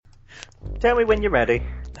Tell me when you're ready.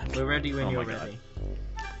 We're ready when you're my God.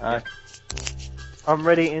 ready. I'm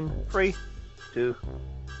ready in 3, 2,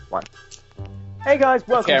 1. Hey guys,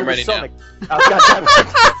 welcome to the Sonic. Oh,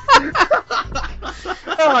 goddammit.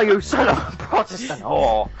 Oh, you son of a Protestant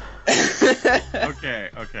whore. Okay.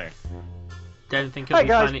 Don't think it'll Hi, be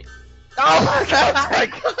guys. funny. Oh my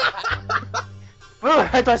god!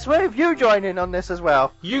 Alright, I swear if you join in on this as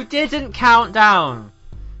well. You didn't count down.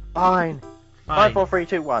 Fine. 5, Fine. 4, 3,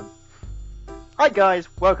 2, 1. Hi guys,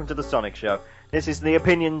 welcome to the Sonic Show. This is the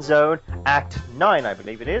Opinion Zone, Act 9, I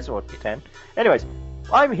believe it is, or 10. Anyways,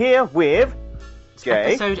 I'm here with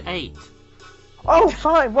Jay. Episode 8. Oh,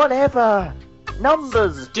 fine, whatever.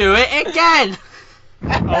 Numbers. Do it again.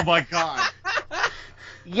 Oh my god.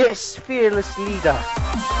 Yes, fearless leader.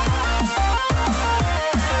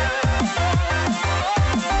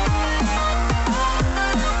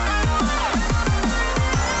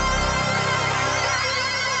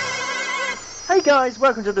 Hey guys,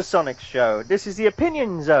 welcome to the Sonic Show. This is the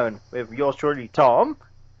Opinion Zone with yours truly, Tom.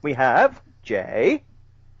 We have Jay.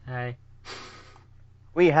 Hey.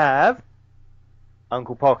 We have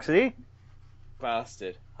Uncle Poxy.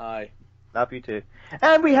 Bastard. Hi. Love you too.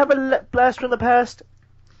 And we have a blast from the past,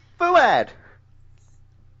 Fuad.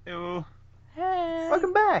 Ew.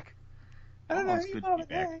 Welcome back. I don't know. It's good to be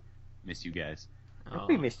back. Miss you guys. Oh.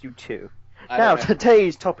 We missed you too. I Now, don't know.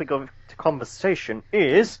 today's topic of conversation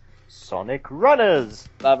is Sonic Runners.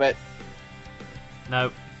 Love it.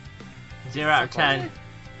 No. 0 out of 10.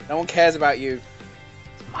 No one cares about you.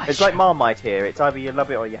 It's like Marmite here. It's either you love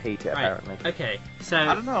it or you hate it, Right. apparently. Okay, I so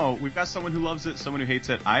don't know. We've got someone who loves it, someone who hates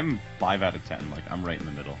it. I'm 5 out of 10. Like, I'm right in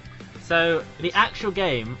the middle. the actual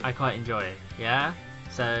game I quite enjoy. Yeah.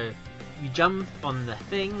 So you jump on the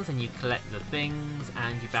things and you collect the things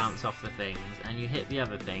and you bounce off the things and you hit the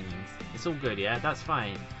other things. It's all good. Yeah, that's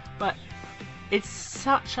fine. But it's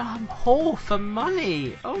such a whore for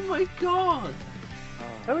money. Oh my god.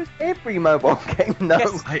 So is every mobile game, though.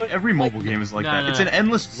 Yes. Every mobile game is like No, that. no, It's no. an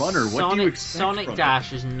endless runner. What do you expect Sonic from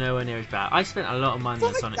Dash is nowhere near as bad. I spent a lot of money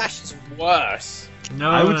on Sonic Sonic. Dash is worse. No,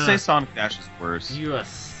 it? I would no, say no. Sonic Dash is worse. You are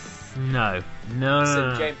no.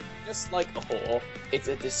 Listen, James, just like a whore, it's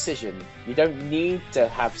a decision. You don't need to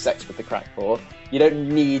have sex with the crack whore. You don't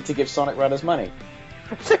need to give Sonic Runners money.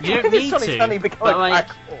 You don't need Sonic's to, suddenly become but, a like-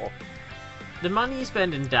 crack whore. The money you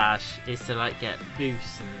spend in Dash is to like get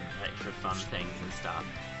boosts and extra fun things and stuff,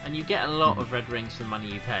 and you get a lot of red rings for the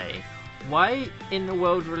money you pay. Why, in the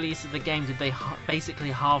world release of the game, did they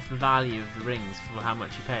basically halve the value of the rings for how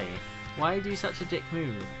much you pay? Why do such a dick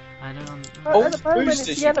move? I don't. Oh, At the moment, it's boosters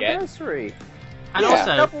the you get. anniversary. And Yeah.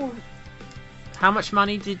 also, Double... how much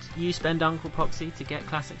money did you spend, Uncle Poxy, to get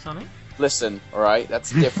Classic Sonic? Listen, alright,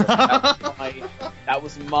 that's different. that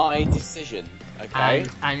was my decision, okay?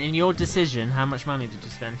 And in your decision, how much money did you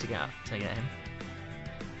spend to get him?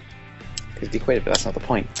 50 quid, but that's not the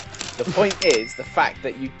point. The point is the fact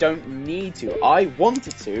that you don't need to. I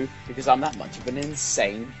wanted to because I'm that much of an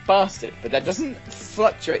insane bastard, but that doesn't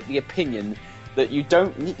fluctuate the opinion that you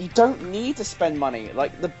don't need to spend money.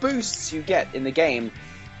 Like the boosts you get in the game,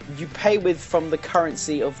 you pay with from the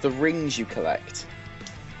currency of the rings you collect.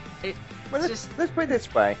 Well, Just- let's put it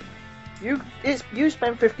this way. You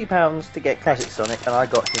spent £50 to get Classic Sonic, and I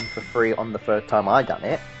got him for free on the third time I done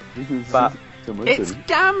it. But It's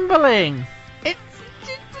gambling!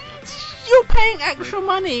 You're paying extra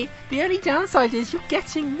money. The only downside is you're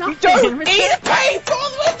getting nothing. You don't in return. need to pay for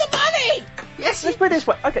all of the money! Yes, let's put it this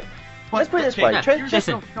way. Okay, let's put it this way. no, Tra- Here's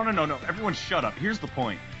Listen. no. Everyone shut up. Here's the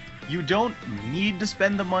point. You don't need to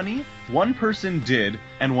spend the money. One person did,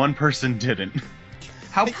 and one person didn't.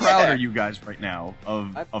 How proud Yeah. are you guys right now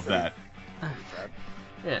of I'm that? Yeah,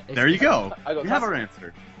 it's- There you go. I got You have our nothing.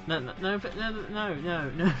 answer.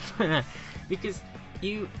 No, because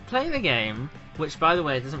you play the game, which by the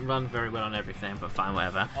way doesn't run very well on everything, but fine,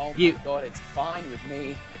 whatever. Oh You- my god, it's fine with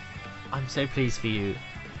me. I'm so pleased for you.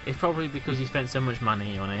 It's probably because you spent so much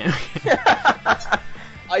money on it.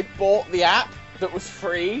 I bought the app that was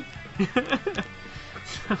free.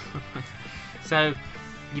 So,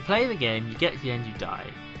 you play the game, you get to the end, you die.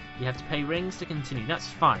 You have to pay rings to continue. That's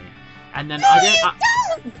fine. And then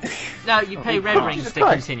No, you pay red God. rings Jesus to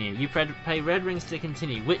Christ. continue. You pay red rings to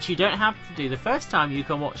continue, which you don't have to do the first time. You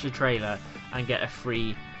can watch the trailer and get a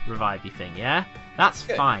free revivey thing. Yeah, that's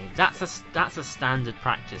Good. fine. That's a standard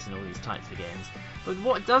practice in all these types of games. But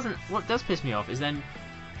what does piss me off is then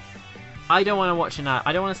I don't want to watch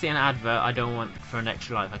I don't want to see an advert. I don't want for an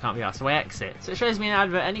extra life. I can't be asked, so I exit. So it shows me an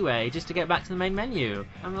advert anyway, just to get back to the main menu.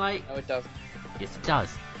 I'm like, No, it doesn't. yes, it does.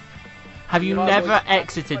 Have you You might as never well-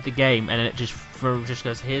 exited the game and it just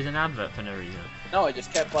goes, here's an advert for no reason? No, I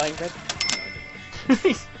just kept buying red.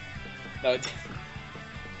 No,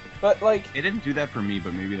 but like It didn't do that for me,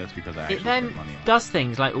 but maybe that's because I actually It then spent money on it. does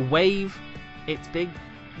things like wave its big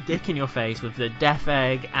dick in your face with the Death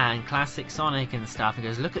Egg and classic Sonic and stuff, and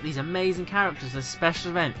goes, look at these amazing characters, a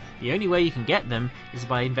special event. The only way you can get them is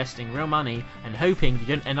by investing real money and hoping you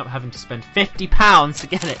don't end up having to spend £50 to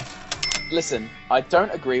get it. listen, I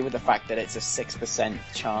don't agree with the fact that it's a 6%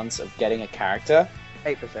 chance of getting a character.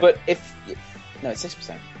 8%. But if no, it's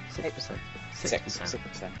 6%. 8%.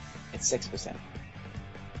 6%. It's 6%.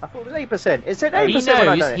 I thought it was 8%. It said 8% He when I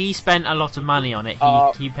done knows it. he spent a lot of money on it.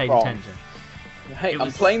 He paid wrong. attention. Hey, It I'm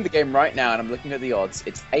was- playing the game right now and I'm looking at the odds.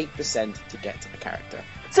 It's 8% to get a character.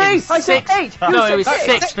 See, It was I said 6. 8. You No, said it was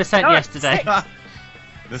 8. 6% No, yesterday.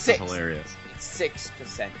 This Six. is hilarious. It's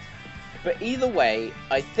 6%. But either way,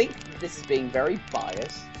 I think this is being very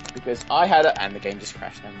biased because I had a... And the game just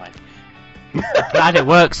crashed, never mind. Glad it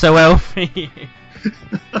worked so well for you.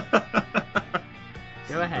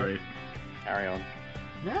 Go ahead. Great. Carry on.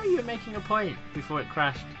 No, you were making a point before it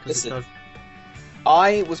crashed. 'cause it Listen. does.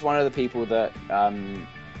 I was one of the people that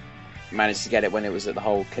managed to get it when it was at the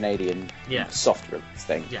whole Canadian Yeah. soft release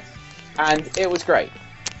thing. Yes. And it was great.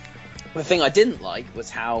 The thing I didn't like was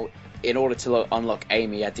how, in order to unlock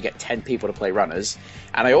Amy, you had to get 10 people to play runners.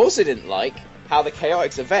 And I also didn't like how the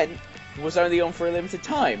Chaotix event was only on for a limited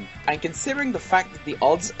time. And considering the fact that the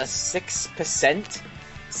odds are 6%,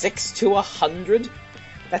 6 to 100,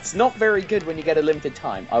 that's not very good when you get a limited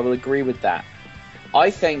time. I will agree with that. I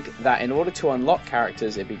think that in order to unlock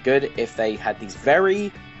characters, it'd be good if they had these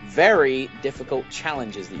very, very difficult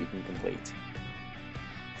challenges that you can complete.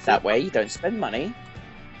 That way, you don't spend money,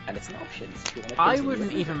 and it's an option. If you wanna I continue wouldn't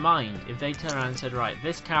with it. even mind if they turned around and said, right,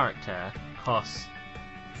 this character costs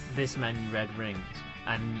this many red rings,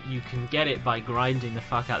 and you can get it by grinding the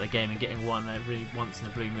fuck out of the game and getting one every once in a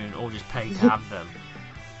blue moon, or just pay to have them.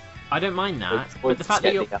 I don't mind that, Or but the fact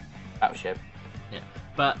that you're... battleship.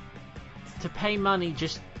 But to pay money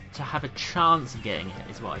just to have a chance of getting it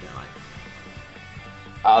is what I don't like.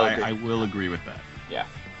 I will agree with that.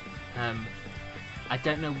 I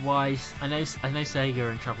don't know why. I know Sega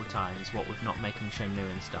are in troubled times, what with not making Shenmue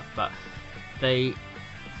and stuff, but I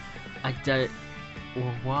don't.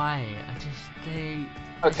 Or why?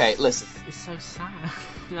 Okay, listen. It's so sad.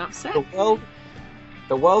 It upsets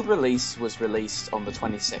The world release was released on the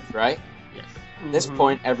 26th, right? Yes. At this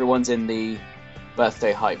point, everyone's in the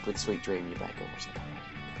birthday hype with Sweet Dream. You better go watch that.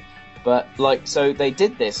 But so they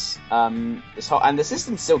did this. This whole, and the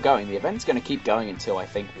system's still going. The event's going to keep going until I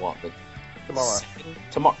think the Tomorrow.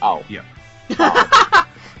 Tomorrow. Oh, Yeah.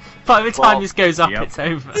 By the time Well, this goes up, yep. it's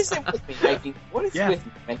over. What is it with me making? What is Yeah. with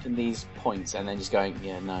me making these points and then just going,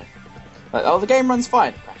 yeah, no. Like, oh, the game runs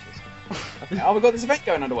fine. It crashes. Okay, oh, we've got this event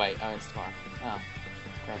going underway. Oh, it's tomorrow. Oh,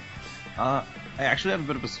 great. I actually have a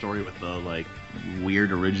bit of a story with the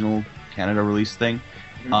weird original Canada release thing.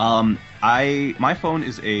 Mhm. My phone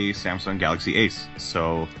is a Samsung Galaxy Ace,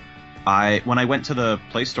 so when I went to the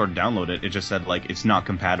Play Store to download it, it just said it's not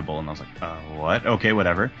compatible, and I was like, what? Okay,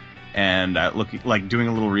 whatever. And doing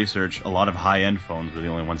a little research, a lot of high-end phones were the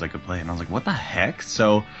only ones I could play, and I was like, what the heck?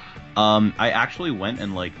 So I actually went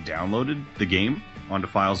and downloaded the game onto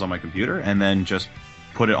files on my computer, and then just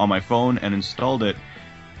put it on my phone and installed it,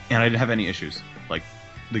 and I didn't have any issues.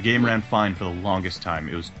 The game ran fine for the longest time.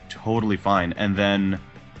 It was totally fine. And then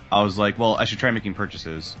I was like, well, I should try making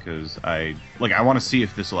purchases because I want to see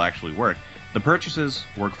if this will actually work. The purchases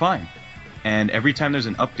work fine. And every time there's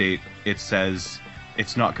an update, it says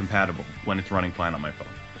it's not compatible when it's running fine on my phone.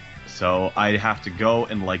 So I have to go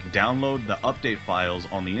and download the update files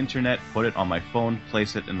on the internet, put it on my phone,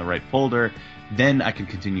 place it in the right folder, then I can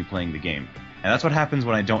continue playing the game. And that's what happens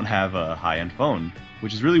when I don't have a high-end phone,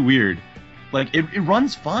 which is really weird. It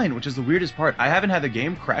runs fine, which is the weirdest part. I haven't had the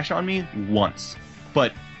game crash on me once,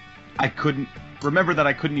 but I couldn't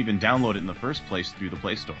even download it in the first place through the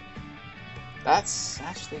Play Store. That's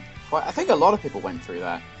actually quite. I think a lot of people went through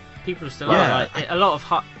that. People are still Yeah. a lot of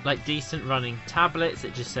hot, decent running tablets.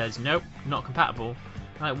 It just says nope, not compatible.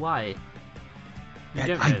 Why? You don't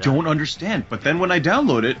know I that. don't understand. But then when I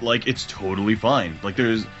download it, it's totally fine.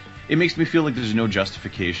 It makes me feel like there's no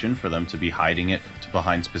justification for them to be hiding it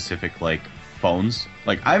behind specific phones.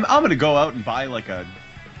 I'm gonna go out and buy a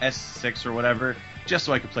S6 or whatever just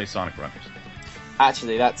so I could play Sonic Runners.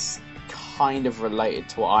 Actually, that's kind of related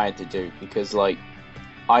to what I had to do because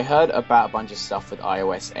I heard about a bunch of stuff with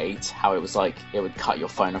iOS 8, how it was it would cut your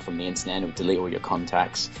phone off from the internet and it would delete all your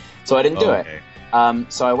contacts. So I didn't do it.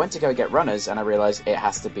 So I went to go get runners and I realized it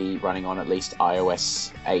has to be running on at least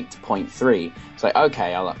iOS 8.3. It's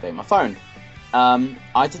okay, I'll update my phone.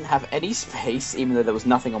 I didn't have any space, even though there was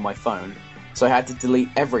nothing on my phone, So I had to delete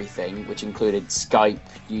everything, which included Skype,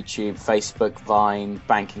 YouTube, Facebook, Vine,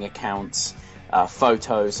 banking accounts,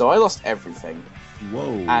 photos. So I lost everything.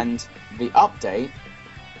 Whoa. And the update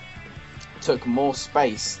took more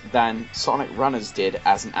space than Sonic Runners did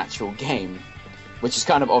as an actual game, which is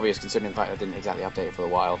kind of obvious considering the fact I didn't exactly update it for a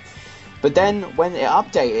while. But then when it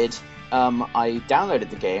updated, I downloaded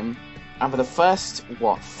the game, and for the first,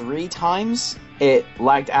 3 times, it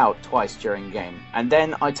lagged out twice during the game. And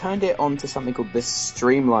then I turned it on to something called the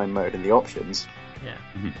Streamline mode in the options. Yeah.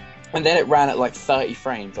 Mm-hmm. And then it ran at like 30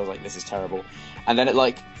 frames. I was like, this is terrible. And then it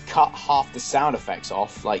like cut half the sound effects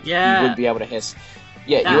off. Like, you wouldn't be able to hear...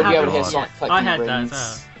 Yeah, you wouldn't be able to hear Sonic collecting I had rings. that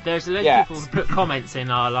as well. There's a lot of people who put comments in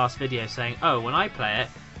our last video saying, oh, when I play it,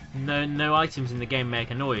 no items in the game make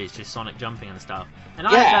a noise, just Sonic jumping and stuff. And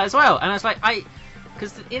I had that as well. And I was like,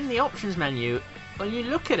 because in the options menu, when you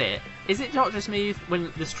look at it, is it not just me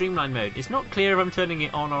when the Streamline mode? It's not clear if I'm turning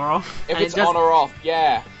it on or off. If it's on or off,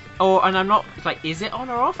 yeah. And I'm not like, is it on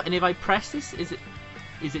or off? And if I press this, is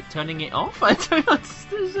it turning it off? I don't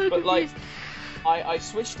understand. So but like, I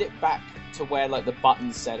switched it back to where like the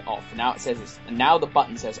button said off. Now it says and now the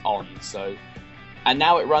button says on. So, and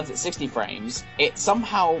now it runs at 60 frames. It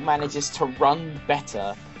somehow manages to run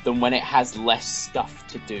better than when it has less stuff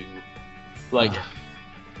to do. Like.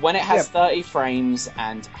 When it has 30 frames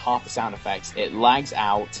and half the sound effects, it lags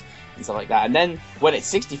out and stuff like that. And then when it's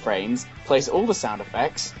 60 frames, plays all the sound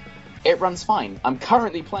effects, it runs fine. I'm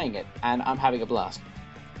currently playing it, and I'm having a blast.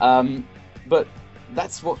 But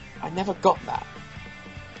that's what... I never got that.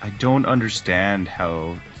 I don't understand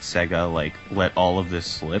how Sega, like, let all of this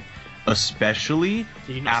slip, especially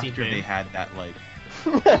after they had that, like...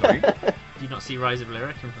 Sorry? Did you not see Rise of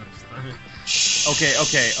Lyric?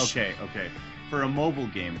 Okay. For a mobile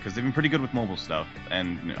game, because they've been pretty good with mobile stuff,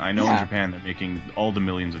 and I know in Japan they're making all the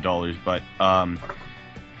millions of dollars, but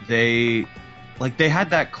they had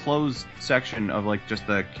that closed section of like just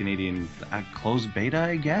the Canadian closed beta,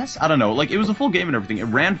 I guess. I don't know. Like it was a full game and everything. It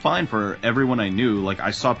ran fine for everyone I knew. Like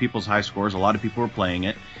I saw people's high scores. A lot of people were playing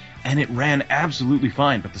it, and it ran absolutely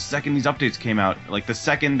fine. But the second these updates came out, like the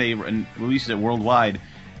second they released it worldwide,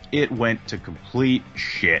 it went to complete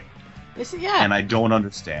shit. And I don't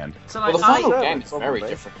understand. So, like, the final game is very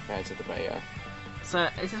different compared to the beta. So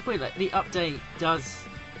it's just weird. Like the update does,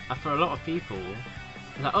 for a lot of people,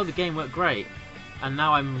 it's like, oh, the game worked great, and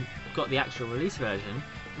now I'm got the actual release version,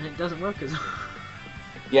 and it doesn't work as.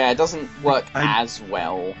 Yeah, it doesn't work as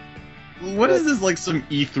well. What is this, like some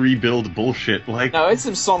E3 build bullshit? Like no, it's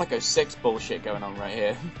some Sonic 06 bullshit going on right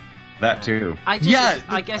here. That too. I guess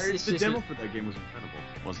it's the just demo for that game was incredible,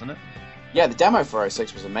 wasn't it? Yeah, the demo for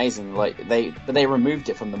 06 was amazing. Like they removed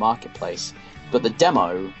it from the marketplace, but the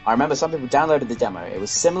demo, I remember some people downloaded the demo. It was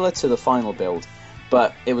similar to the final build,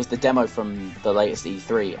 but it was the demo from the latest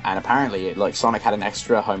E3, and apparently, like Sonic had an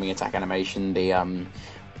extra homing attack animation.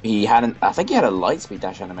 He had I think he had a lightspeed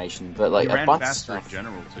dash animation, but like he a bunch faster of stuff. in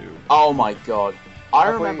general too. Oh my god! I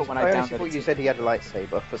remember when I downloaded. I thought you said he had a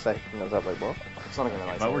lightsaber for a second. I was like, what? Sonic had a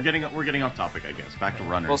lightsaber. But we're getting off topic, I guess. Back to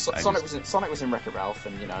Runners. Well, Sonic was in Wreck-It Ralph,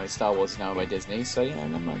 and you know Star Wars is now by Disney, so you know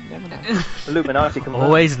never know. Illuminati come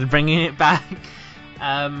always bringing it back.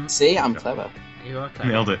 See, I'm clever. You are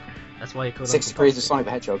clever. Nailed it. That's why you call it 6 Degrees of Sonic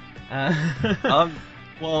the Hedgehog.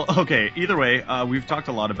 Well, okay. Either way, we've talked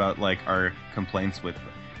a lot about like our complaints with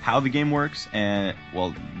how the game works, and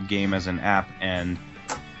game as an app, and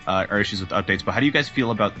our issues with updates. But how do you guys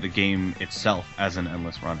feel about the game itself as an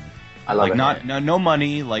endless runner? I love it. No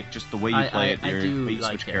money, like just the way you play it. The way you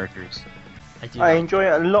switch characters. I enjoy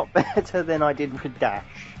it a lot better than I did with Dash.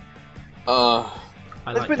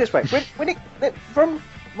 Let's put it this way: from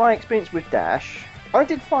my experience with Dash, I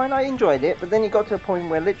did fine. I enjoyed it, but then it got to a point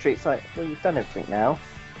where literally it's like, well, you've done everything now.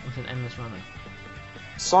 It's an endless runner.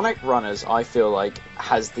 Sonic Runners, I feel like,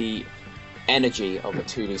 has the energy of a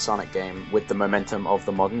 2D Sonic game with the momentum of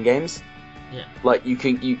the modern games. Yeah. Like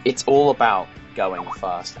it's all about going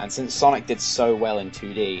fast, and since Sonic did so well in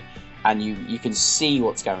 2D, and you can see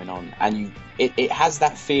what's going on, and it has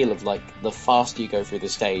that feel of like the faster you go through the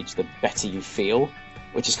stage, the better you feel,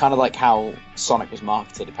 which is kind of like how Sonic was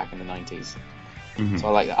marketed back in the 90s. Mm-hmm.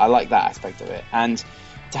 So I like that aspect of it, and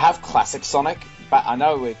to have classic Sonic. But I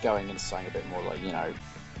know we're going into something a bit more like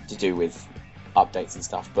to do with updates and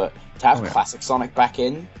stuff, but to have classic Sonic back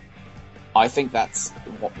in, I think that's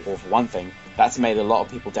for one thing, that's made a lot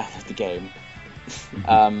of people download the game.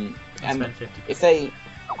 And if they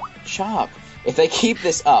keep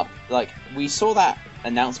this up, like we saw that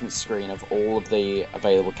announcement screen of all of the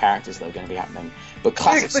available characters that are going to be happening, but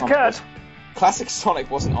classic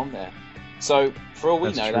Sonic wasn't on there. So for all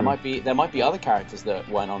we know, there might be other characters that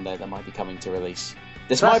weren't on there that might be coming to release.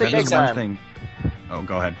 This That's might be a an big exception. one thing. Oh,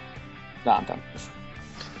 go ahead. No, I'm done.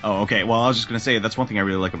 Oh, okay. Well, I was just gonna say that's one thing I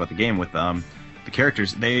really like about the game with the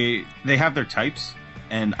characters. They have their types,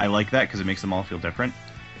 and I like that because it makes them all feel different.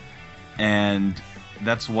 And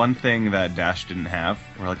that's one thing that Dash didn't have.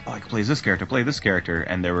 We're like, oh, I can play this character,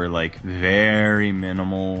 and there were like very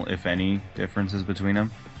minimal, if any, differences between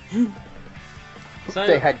them. So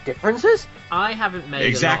They had differences? I haven't made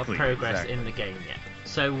Exactly, a lot of progress exactly. in the game yet.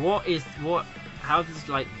 So how does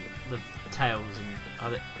like the tails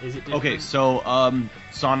and is it different? Okay, so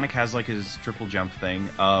Sonic has like his triple jump thing.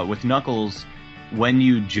 With Knuckles, when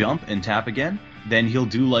you jump and tap again, then he'll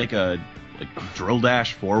do like a drill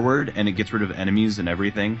dash forward, and it gets rid of enemies and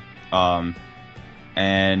everything.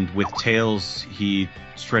 And with Tails, he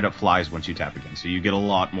straight up flies once you tap again, so you get a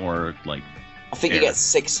lot more like. I think you air. get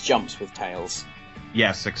 6 jumps with Tails.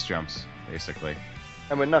 Yeah, 6 jumps basically.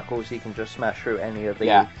 And with Knuckles, he can just smash through any of the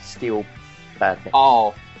Yeah. steel bad things.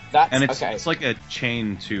 Oh, that's And it's okay. it's like a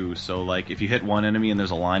chain too. So like if you hit one enemy and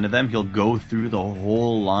there's a line of them, he'll go through the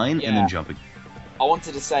whole line and Yeah. then jump again. I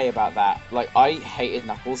wanted to say about that, like, I hated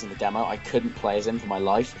Knuckles in the demo. I couldn't play as him for my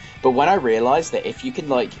life. But when I realised that if you can,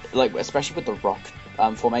 like especially with the rock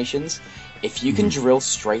formations, if you can drill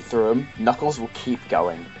straight through them, Knuckles will keep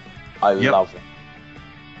going. I Yep. love it.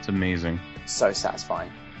 It's amazing. So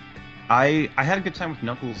satisfying. I had a good time with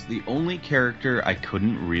Knuckles. The only character I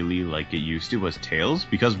couldn't really like get used to was Tails,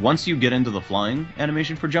 because once you get into the flying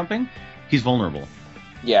animation for jumping, he's vulnerable.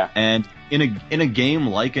 Yeah. And in a game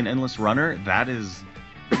like an Endless Runner, that is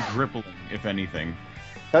crippling, if anything.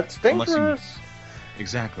 That's Unless you- dangerous.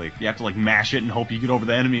 Exactly. You have to like mash it and hope you get over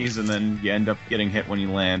the enemies, and then you end up getting hit when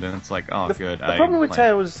you land, and it's like, oh, good. The problem with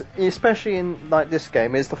Tails, especially in like this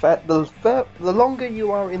game, is the fact the longer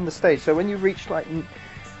you are in the stage. So when you reach like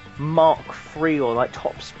Mark 3 or like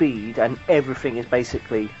top speed, and everything is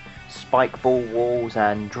basically spike ball walls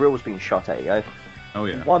and drills being shot at you. Oh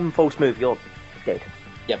yeah. One false move, you're dead.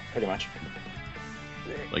 Yep, pretty much.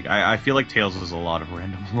 Like I feel like Tails is a lot of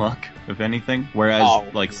random luck, if anything. Whereas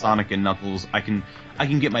like yeah. Sonic and Knuckles, I can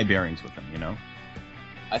get my bearings with them, you know.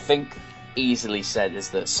 I think easily said is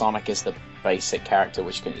that Sonic is the basic character,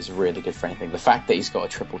 which is really good for anything. The fact that he's got a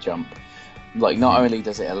triple jump, like, not only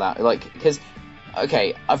does it allow, like, because,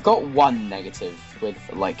 okay, I've got one negative with,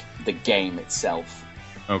 like, the game itself.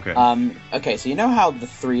 Okay. Okay, so you know how the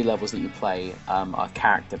 3 levels that you play are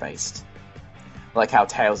character based? Like how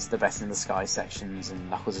Tails is the best in the sky sections, and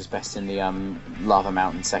Knuckles is best in the lava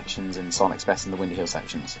mountain sections, and Sonic's best in the windy hill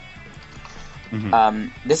sections.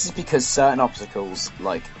 Mhm. This is because certain obstacles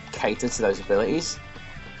like cater to those abilities,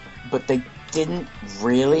 but they didn't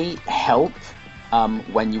really help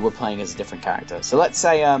when you were playing as a different character. So let's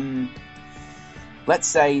say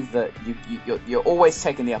that you're always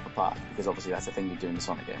taking the upper path, because obviously that's the thing you do in the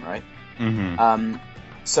Sonic game, right? Mhm.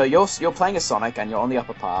 So you're playing as Sonic and you're on the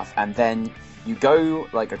upper path, and then you go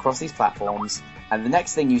like across these platforms, and the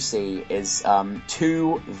next thing you see is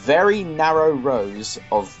 2 very narrow rows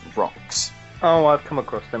of rocks. Oh, I've come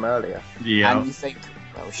across them earlier. Yeah. And you think,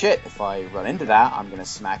 well, shit, if I run into that, I'm gonna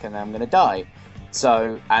smack and then I'm gonna die.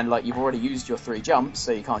 So, and like you've already used your 3 jumps,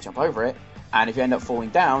 so you can't jump over it. And if you end up falling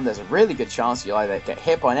down, there's a really good chance you'll either get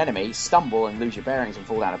hit by an enemy, stumble and lose your bearings and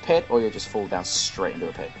fall down a pit, or you'll just fall down straight into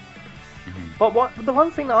a pit. But the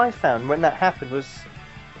one thing that I found when that happened was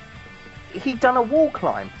he'd done a wall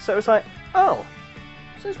climb. So it was like, oh,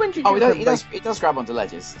 since when did you? Oh, he does grab onto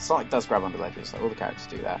ledges. Sonic does grab onto ledges. Like, all the characters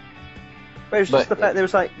do that. But it was just but- the fact that it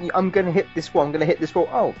was like, I'm going to hit this wall, I'm going to hit this wall.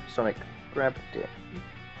 Oh, Sonic grabbed it.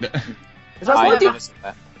 Is that I what I did? noticed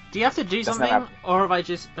that. Do you have to do That's something, never or have I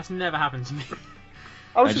just that's never happened to me?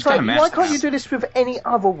 I was I just just like, kinda why messed can't you up. do this with any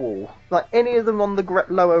other wall? Like any of them on the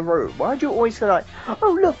lower row? Why do you always say like,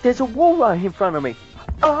 oh look, there's a wall right in front of me?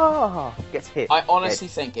 Ah, gets hit. I honestly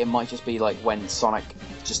think it might just be like when Sonic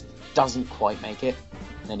just doesn't quite make it,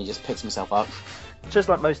 and then he just picks himself up. Just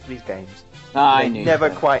like most of these games. I They knew. never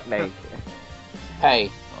that. quite make it.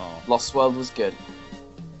 Hey, Oh. Lost World was good.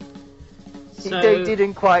 So, They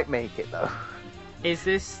didn't quite make it though. is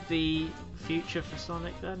this the future for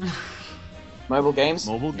Sonic then? Mobile games?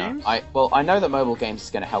 Mobile No. games? I know that mobile games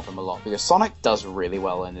is going to help him a lot, because Sonic does really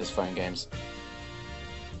well in his phone games.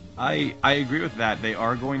 I agree with that. They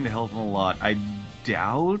are going to help him a lot. I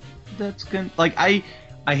doubt that's going to... Like,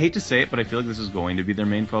 I hate to say it, but I feel like this is going to be their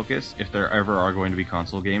main focus. If there ever are going to be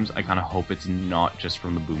console games, I kind of hope it's not just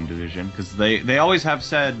from the Boom division. Because they always have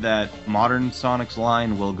said that modern Sonic's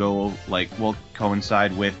line will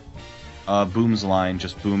coincide with Boom's line,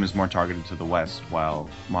 just Boom is more targeted to the west, while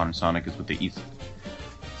modern Sonic is with the east.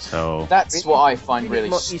 So... That's what I find We need really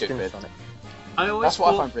more Eastern stupid. Sonic. I always That's what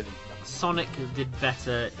I thought find really dumb. Sonic did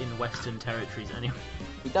better in Western territories anyway.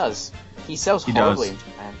 He does. He sells He horribly does.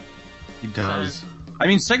 in Japan. He does. I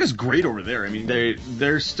mean, Sega's great over there. I mean,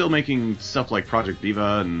 they're still making stuff like Project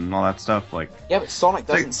Diva and all that stuff. Like, Yeah, but Sonic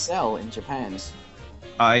doesn't sell in Japan.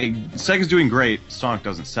 Sega's doing great. Sonic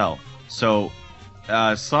doesn't sell. So,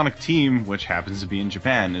 Sonic Team, which happens to be in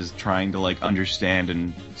Japan, is trying to like understand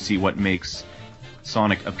and see what makes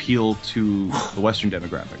Sonic appeal to the Western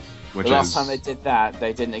demographics. Which The last time they did that,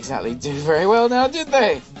 they didn't exactly do very well now, did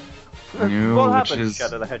they? No, What which happened, is-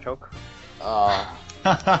 Shadow the Hedgehog?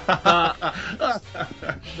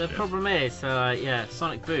 The problem is,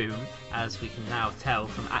 Sonic Boom, as we can now tell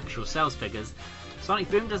from actual sales figures, Sonic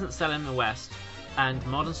Boom doesn't sell in the West, and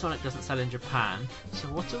Modern Sonic doesn't sell in Japan. So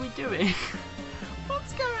what are we doing?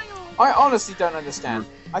 What's going on? I honestly don't understand.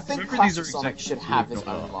 I think Remember, these Classic are Sonic exactly should have his what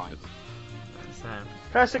own we line. So,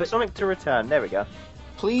 Classic But- Sonic to return. There we go.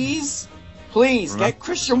 Please, Remember- get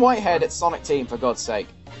Christian Whitehead at Sonic Team for God's sake.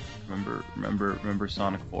 Remember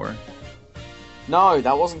Sonic 4? No,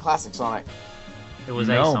 that wasn't Classic Sonic. it was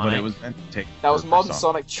no, a Sonic. but it was meant to take. That was over Modern for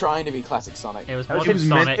Sonic trying to be Classic Sonic. It was That was Modern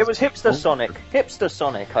meant- Sonic. It was Hipster Sonic. Hipster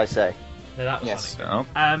Sonic, I say. No, that was Yes. Sonic.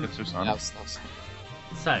 No, Um, Hipster Sonic. That was-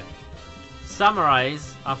 So,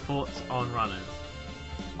 summarize our thoughts on runners.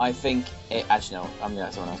 I think it. Actually, no. I'm gonna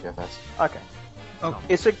let someone else go first. Okay. Oh.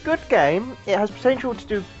 It's a good game. It has potential to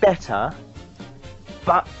do better,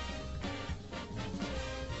 but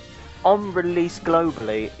on release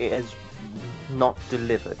globally, it has not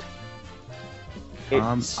delivered.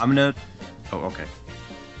 It's, I'm gonna. Oh, okay.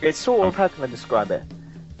 it's sort of, how can I describe it?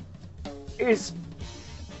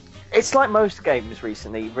 It's like most games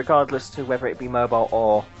recently, regardless to whether it be mobile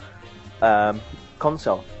or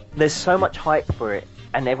console. There's so much hype for it,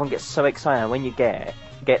 and everyone gets so excited when you get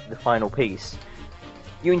the final piece.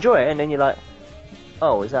 You enjoy it, and then you're like,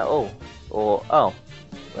 oh, is that all? Or, oh,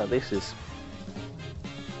 well, this is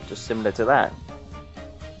just similar to that.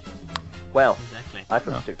 Well, Exactly. I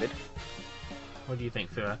feel Oh. stupid. What do you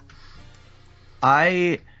think, Fua?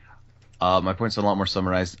 My point's a lot more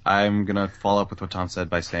summarized. I'm gonna follow up with what Tom said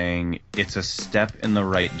by saying it's a step in the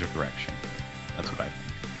right direction. That's what I think.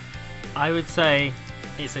 I would say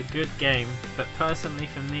it's a good game, but personally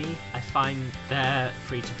for me, I find their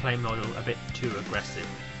free-to-play model a bit too aggressive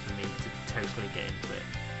for me to totally get into it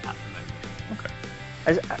at the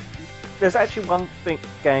moment. There's actually one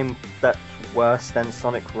game that's worse than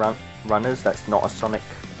Sonic Runners. That's not a Sonic.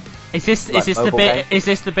 Is this Like the mobile bit? game? Is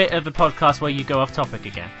this the bit of the podcast where you go off topic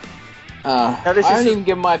again? Now, this I is- haven't even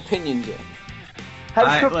given my opinion yet. Have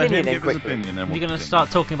Let your him opinion in give his quickly. opinion, then You're we'll gonna continue.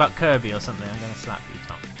 start talking about Kirby or something. I'm gonna slap you,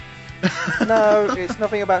 Tom. No, it's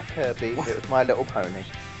nothing about Kirby. It was My Little Pony.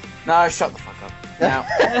 No, shut the fuck up. Now,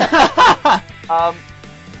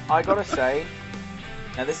 I gotta say,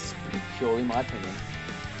 now this is purely my opinion.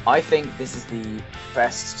 I think this is the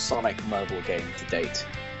best Sonic mobile game to date.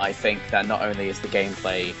 I think that not only is the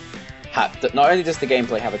gameplay, not only does the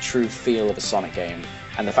gameplay have a true feel of a Sonic game,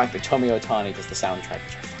 and the fact that Tomi Otani does the soundtrack,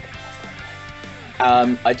 which I fucking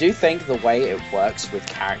love. I do think the way it works with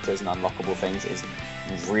characters and unlockable things is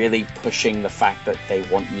really pushing the fact that they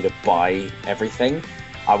want you to buy everything.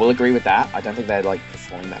 I will agree with that. I don't think they're like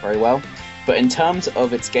performing that very well. But in terms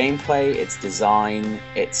of its gameplay, its design,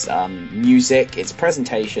 its music, its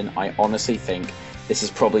presentation, I honestly think this is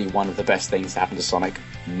probably one of the best things to happen to Sonic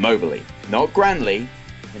mobily. Not grandly,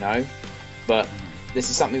 you know, but this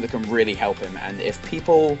is something that can really help him. And if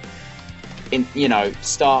people,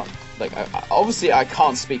 start, like, obviously I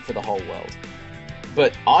can't speak for the whole world,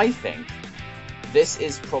 but I think this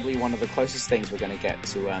is probably one of the closest things we're going to get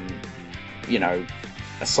to,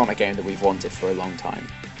 a Sonic game that we've wanted for a long time.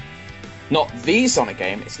 Not the Sonic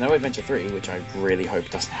game, it's no Adventure 3, which I really hope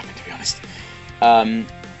doesn't happen, to be honest.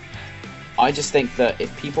 I just think that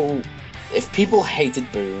if people hated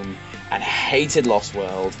Boom, and hated Lost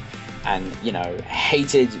World, and,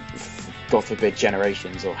 hated, God forbid,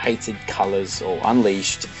 Generations, or hated Colors, or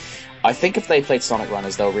Unleashed, I think if they played Sonic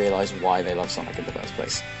Runners, they'll realise why they love Sonic in the first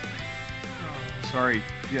place. Sorry,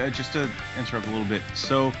 yeah, just to interrupt a little bit.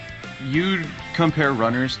 So, you compare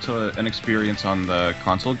Runners to an experience on the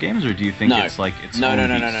console games, or do you think No. it's like it's No.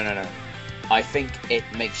 I think it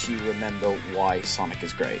makes you remember why Sonic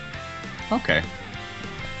is great. Okay,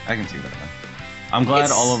 I can see that then. I'm glad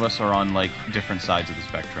It's- all of us are on like different sides of the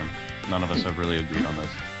spectrum. None of us have really agreed on this.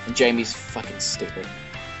 And Jamie's fucking stupid.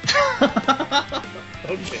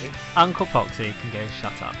 Okay. Uncle Poxy can go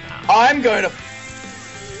shut up now. I'm going to...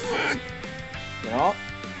 You know what?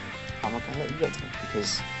 I'm not going to let you get to me,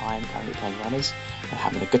 because I'm currently playing Runners and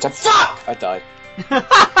having a good time. Fuck! I died.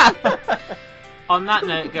 On that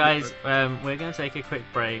note, guys, we're going to take a quick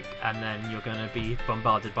break, and then you're going to be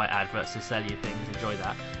bombarded by adverts to sell you things. Enjoy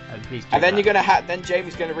that. Please. And then then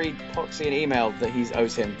Jamie's going to read Proxy an email that he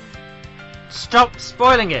owes him. Stop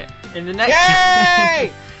spoiling it. In the next.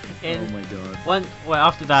 Yay! Oh my god.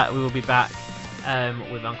 After that, we will be back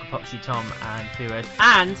with Uncle Poxy, Tom, and Fuad,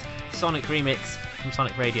 and Sonic Remix from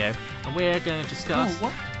Sonic Radio, and we're going to discuss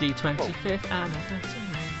the 25th anniversary.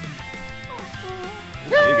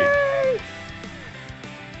 Maybe.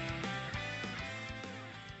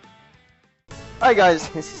 Hi guys,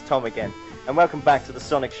 this is Tom again, and welcome back to the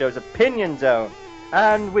Sonic Show's Opinion Zone.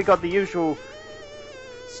 And we got the usual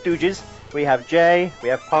stooges. We have Jay, we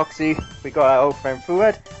have Poxy, we got our old friend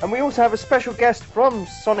Fuad, and we also have a special guest from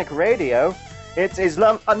Sonic Radio. It is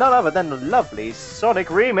none other than the lovely Sonic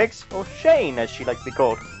Remix, or Shane as she likes to be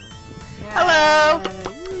called. Hello!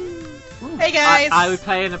 Hey guys! I would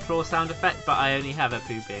play an applause sound effect, but I only have a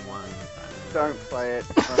pooping one. Don't play it.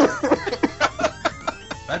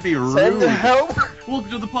 That'd be rude. Send help!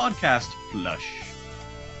 Welcome to the podcast, Flush.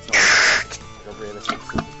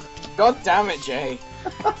 God damn it, Jay.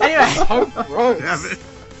 Anyway, So gross. Damn it.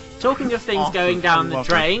 talking of things Awesome. going down I the love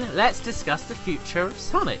drain, let's discuss the future of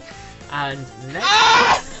Sonic. And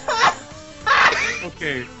next...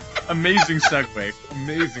 Okay. Amazing segue.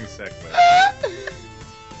 Amazing segue.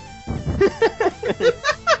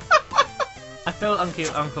 I feel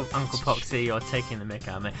Uncle Poxy, you're taking the mick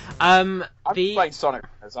out of me. I'm playing Sonic,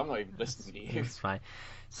 so I'm not even listening to you. That's fine.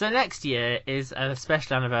 So next year is a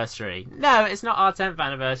special anniversary. No, it's not our 10th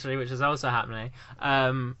anniversary, which is also happening.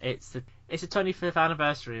 It's the 25th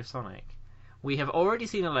anniversary of Sonic. We have already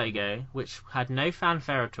seen a logo, which had no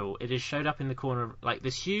fanfare at all. It has showed up in the corner, like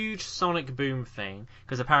this huge Sonic Boom thing,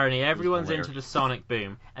 because apparently everyone's into the Sonic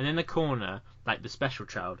Boom. And in the corner, like the special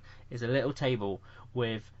child, is a little table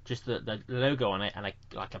with just the logo on it and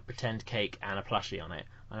like a pretend cake and a plushie on it.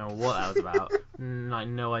 I don't know what that was about.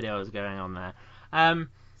 No idea what was going on there.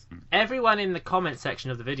 Everyone in the comment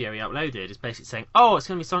section of the video we uploaded is basically saying, "Oh, it's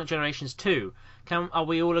going to be Sonic Generations 2." Are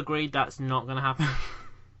we all agreed that's not going to happen?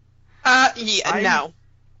 No.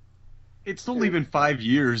 It's only been 5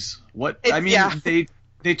 years. What? Yeah.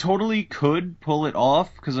 They totally could pull it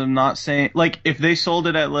off, because I'm not saying, like, if they sold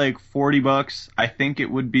it at like $40, I think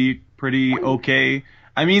it would be pretty okay.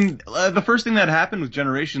 I mean, the first thing that happened with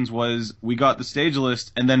Generations was we got the stage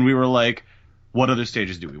list, and then we were like, what other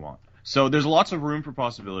stages do we want? So there's lots of room for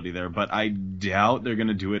possibility there, but I doubt they're going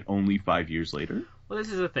to do it only 5 years later. Well,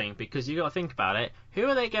 this is the thing, because you got to think about it. Who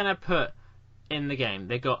are they going to put in the game?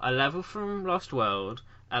 They got a level from Lost World,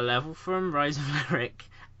 a level from Rise of Lyric,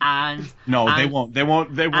 and they won't do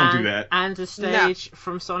that. And a stage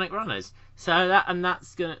from Sonic Runners. So that's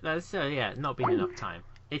not been enough time.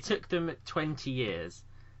 It took them 20 years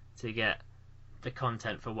to get the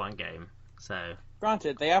content for one game. So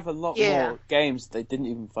Granted, they have a lot more games they didn't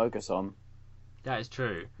even focus on. that is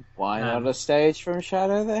true. Why not a stage from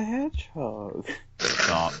Shadow the Hedgehog?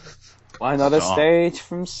 Stop. Why not a stage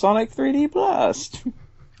from Sonic 3D Blast?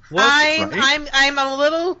 I'm a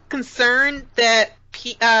little concerned that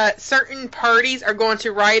certain parties are going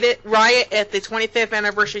to riot at the 25th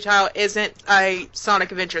anniversary title isn't a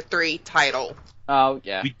Sonic Adventure 3 title. Oh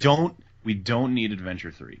yeah. We don't need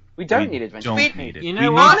Adventure 3. We don't need Adventure 3. Don't need it. You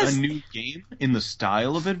know, we honest- need a new game in the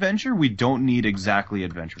style of Adventure. We don't need exactly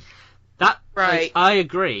Adventure. Right. I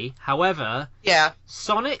agree. However, Yeah.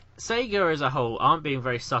 Sega as a whole aren't being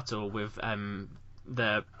very subtle with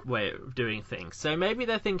their way of doing things. So maybe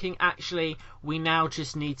they're thinking, actually, we now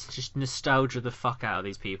just need to just nostalgia the fuck out of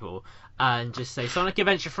these people and just say Sonic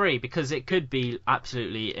Adventure 3, because it could be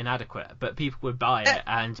absolutely inadequate, but people would buy it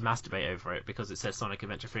and masturbate over it because it says Sonic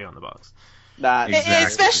Adventure 3 on the box.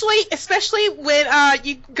 Exactly. Especially when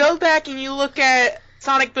you go back and you look at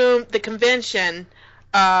Sonic Boom, the convention.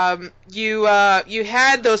 You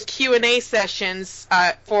had those Q&A sessions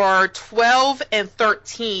for 12 and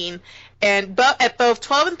 13, and at both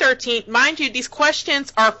 12 and 13, mind you, these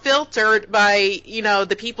questions are filtered by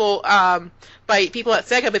the people by people at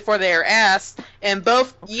Sega before they are asked. And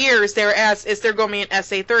both years they were asked, is there going to be an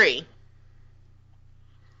SA3?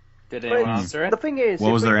 Did anyone answer it? The thing is,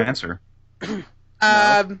 What was their answer?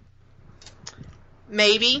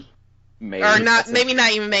 Maybe. Maybe. Or not, maybe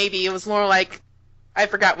not even maybe. It was more like, I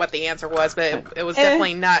forgot what the answer was, but it was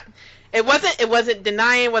definitely not. It wasn't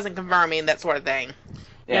denying, it wasn't confirming, that sort of thing.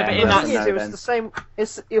 Yeah, but The thing is, it was the same.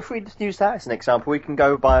 If we just use that as an example, we can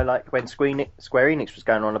go by like when Square Enix was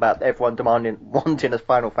going on about everyone wanting a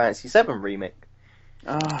Final Fantasy VII remake.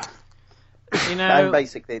 And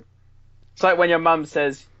basically, it's like when your mum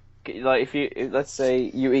says, like, let's say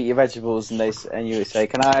you eat your vegetables and you say,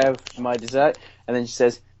 "Can I have my dessert?" And then she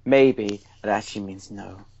says, "Maybe," It actually means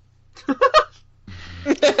no.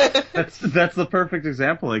 That's the perfect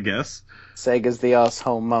example, I guess. Sega's the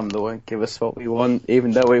asshole mum that won't give us what we want,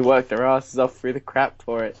 even though we worked our asses off through the crap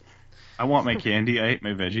for it. I want my candy. I ate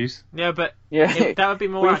my veggies. Yeah, but that would be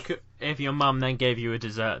more accurate if your mum then gave you a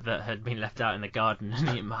dessert that had been left out in the garden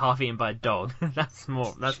and half eaten by a dog. That's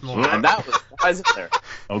more. And that was wise there.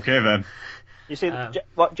 Okay then. You see,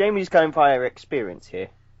 what Jamie's going via experience here.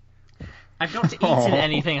 I've not eaten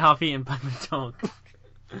anything half eaten by the dog.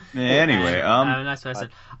 Anyway, nice person.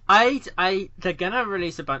 They're gonna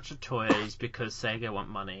release a bunch of toys because Sega want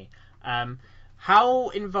money. How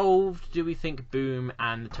involved do we think Boom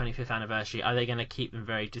and the 25th anniversary? Are they gonna keep them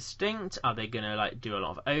very distinct? Are they gonna do a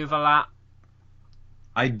lot of overlap?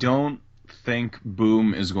 I don't think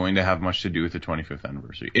Boom is going to have much to do with the 25th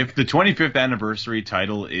anniversary. If the 25th anniversary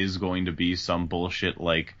title is going to be some bullshit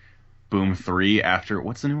like Boom 3 after,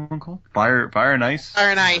 what's the new one called? Fire and Ice? Fire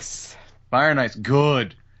and Ice. Fire and Ice.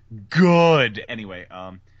 Good. Anyway,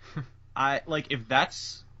 if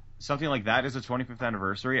that's something like that is the 25th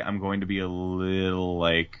anniversary, I'm going to be a little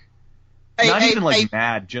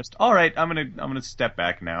mad. Just all right. I'm gonna step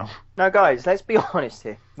back now. Now, guys, let's be honest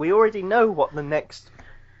here. We already know what the next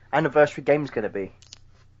anniversary game's going to be.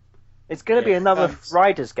 It's going to be another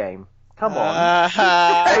Riders game. Come on.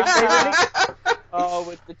 Oh,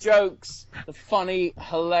 with the jokes, the funny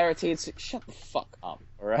hilarity. Shut the fuck up,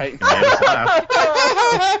 alright?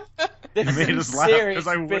 You made us laugh because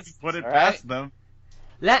I wouldn't put it past them.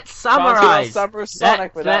 Let's summarize. Summer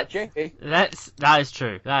Sonic without Jimmy. That is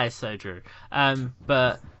true. That is so true.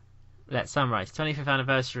 But let's summarize. 25th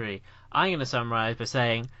anniversary. I'm going to summarize by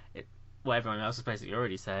saying what everyone else has basically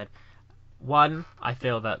already said. One, I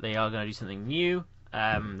feel that they are going to do something new.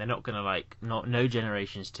 They're not going to no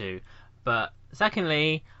Generations 2. But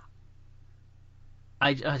secondly,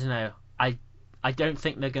 I don't know. I don't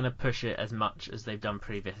think they're going to push it as much as they've done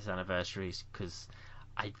previous anniversaries because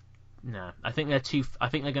I think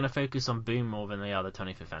they're going to focus on Boom more than they are the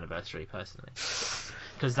 25th anniversary personally,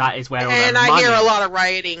 because that is where all their money. And I hear a lot of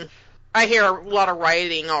rioting. I hear a lot of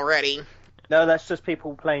rioting already. No, that's just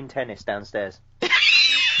people playing tennis downstairs.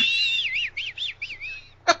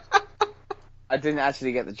 I didn't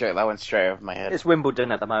actually get the joke. That went straight over my head. It's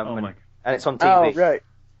Wimbledon at the moment, Oh my. and it's on TV. Oh, right.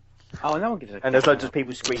 Oh, no one gives a And there's loads of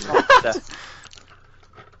people screaming.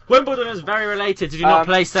 Wimbledon is very related. Did you not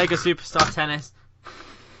play Sega Superstar Tennis?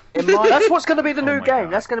 That's what's going to be the new my game.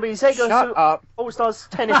 God. That's going to be Sega All-Stars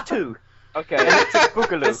Tennis 2. Okay. Electric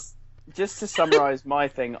Boogaloo. Just to summarise my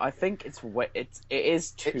thing, I think it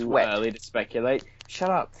is too early to speculate. Shut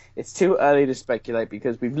up. It's too early to speculate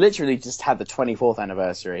because we've literally just had the 24th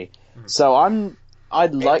anniversary. So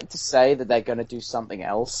I'd like to say that they're going to do something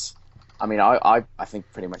else. I mean, I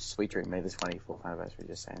think pretty much Sweet Dream made the 24th anniversary,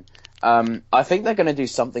 just saying. I think they're going to do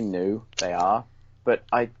something new. They are. But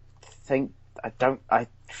I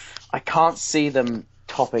can't see them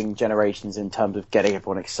topping Generations in terms of getting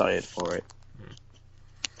everyone excited for it.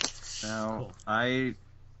 Now,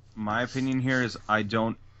 my opinion here is I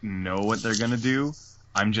don't know what they're gonna do.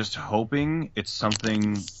 I'm just hoping it's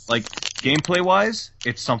something like gameplay-wise,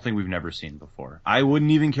 it's something we've never seen before. I wouldn't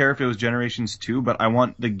even care if it was Generations 2, but I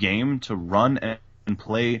want the game to run and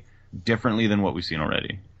play differently than what we've seen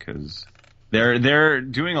already, because they're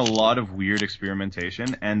doing a lot of weird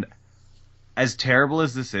experimentation, and as terrible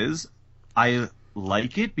as this is, I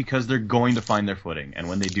like it because they're going to find their footing, and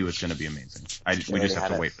when they do, it's going to be amazing. We just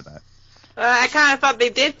have to wait for that. I kind of thought they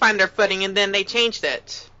did find their footing, and then they changed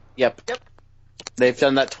it. Yep. They've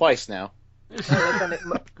done that twice now. They've done it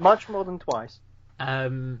much more than twice.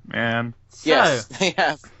 Man. So, Yes, they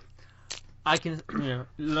have. I can,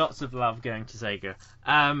 lots of love going to Sega.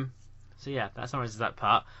 So yeah, that summarizes that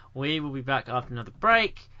part. We will be back after another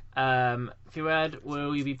break. Fuad,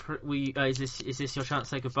 will you be? Is this your chance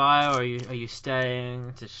to say goodbye, or are you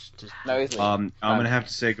staying? No, he's leaving. I'm gonna have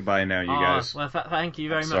to say goodbye now, you guys. Well, thank you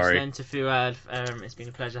very much Sorry. then to Fuad. It's been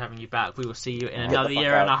a pleasure having you back. We will see you in another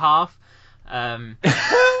year and a half.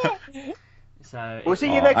 So We'll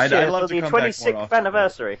see you next year I'd love for to the come back more 26th often.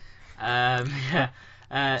 anniversary.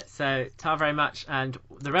 So ta very much, and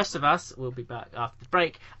the rest of us will be back after the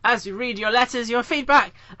break as we read your letters, your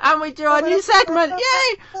feedback, and we do our new segment.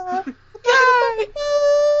 Yay! Yay!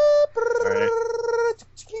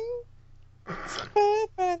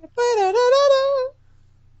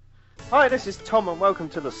 Hi, this is Tom, and welcome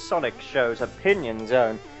to the Sonic Show's Opinion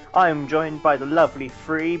Zone. I am joined by the lovely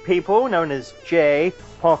three people known as Jay,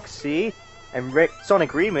 Poxy, and Rick Sonic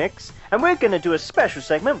Remix, and we're going to do a special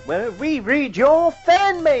segment where we read your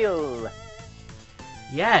fan mail.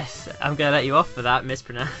 Yes, I'm going to let you off for that,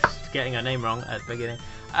 mispronounced, getting her name wrong at the beginning.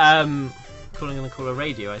 calling the caller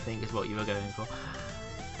radio, I think, is what you were going for.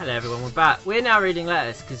 Hello everyone, we're back. We're now reading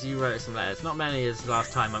letters because you wrote some letters. Not many as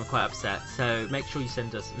last time, I'm quite upset. So make sure you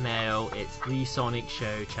send us mail. It's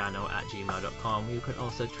thesonicshow@gmail.com. You can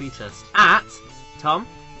also tweet us at Tom.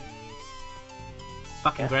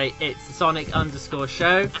 Fucking great. It's the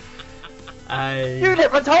Sonic_show. You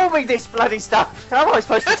never told me this bloody stuff. How am I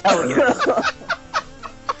supposed to tell you?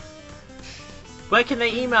 Where can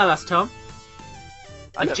they email us, Tom?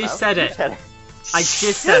 I just said it. I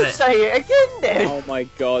just said You it. say it again, then. Oh my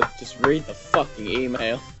god, just read the fucking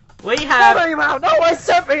email. We have... What email? No one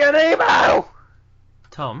sent me an email!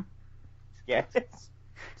 Tom, Yes.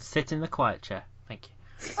 sit in the quiet chair. Thank you.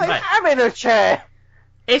 I Right. am in a chair!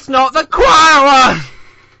 It's not the quiet one!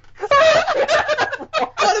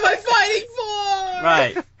 What am I fighting for?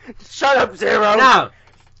 Right. Shut up, Zero! Now,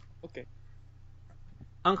 Okay.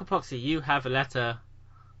 Uncle Poxy, you have a letter.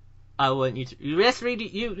 I want you to... Let's read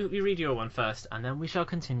it. You read your one first, and then we shall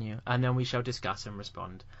continue, and then we shall discuss and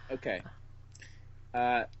respond. Okay.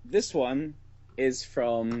 This one is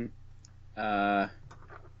from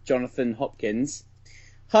Jonathan Hopkins.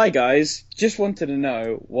 Hi guys, just wanted to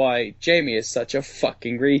know why Jamie is such a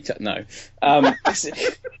fucking retard. No.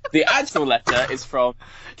 The actual letter is from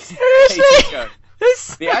Seriously? Katie Jones.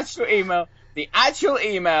 The actual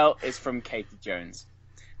email is from Katie Jones.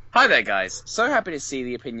 Hi there guys, so happy to see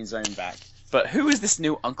the Opinion Zone back. But who is this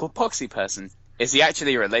new Uncle Poxy person? Is he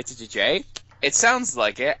actually related to Jay? It sounds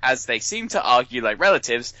like it, as they seem to argue like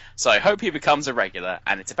relatives, so I hope he becomes a regular,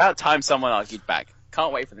 and it's about time someone argued back.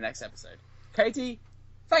 Can't wait for the next episode. Katie,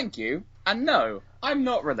 thank you, and no, I'm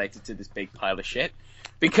not related to this big pile of shit,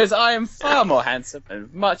 because I am far more handsome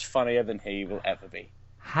and much funnier than he will ever be.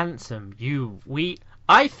 Handsome,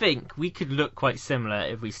 I think we could look quite similar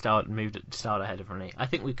if we start ahead of Renee. I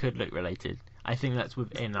think we could look related. I think that's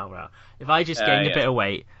within our realm. If I just gained a bit of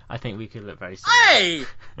weight, I think we could look very similar. Hey!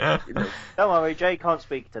 Don't worry, Jay can't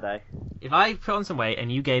speak today. If I put on some weight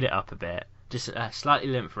and you gained it up a bit, just a slightly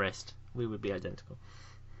limp wrist, we would be identical.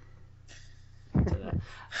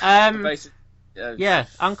 Yeah,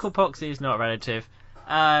 Uncle Poxy is not a relative.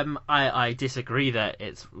 I disagree that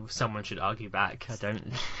someone should argue back. I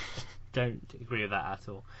don't agree with that at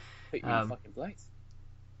all. Put you in the fucking place.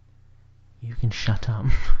 You can shut up.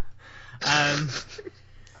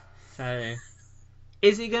 So,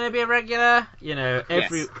 is he going to be a regular? You know,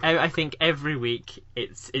 Yes. I think every week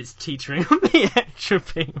it's teetering on the edge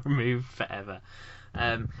of being removed forever.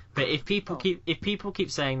 But if people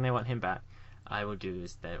keep saying they want him back, I will do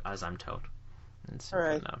as I'm told. And so,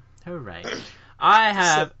 Hooray. no. Hooray! I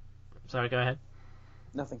have. Sorry, go ahead.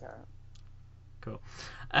 Nothing, Karen. Cool.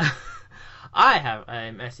 I have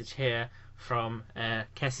a message here from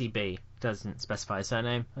Kessie B. Doesn't specify a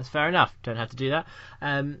surname. That's fair enough. Don't have to do that.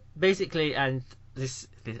 Basically, and this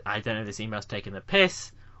I don't know if this email's taking the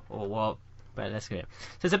piss or what, but let's get it.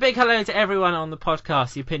 So it's a big hello to everyone on the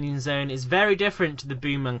podcast. The Opinion Zone is very different to the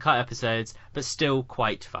Boom Uncut episodes, but still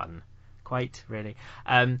quite fun. Quite, really.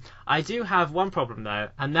 I do have one problem, though,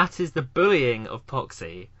 and that is the bullying of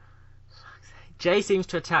Poxy. Jay seems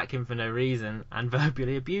to attack him for no reason and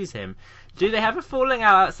verbally abuse him. Do they have a falling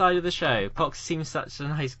out outside of the show? Poxy seems such a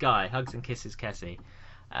nice guy. Hugs and kisses, Kessie.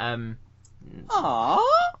 Aww.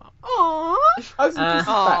 Aww. Hugs and kisses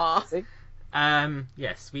back, see?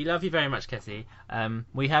 Yes, we love you very much, Kessie.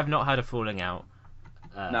 We have not had a falling out.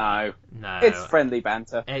 No. No. It's friendly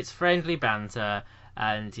banter. It's friendly banter,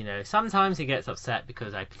 and, you know, sometimes he gets upset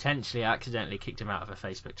because I potentially accidentally kicked him out of a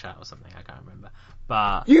Facebook chat or something. I can't remember.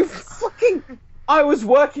 But... You fucking... I was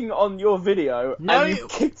working on your video, No, and you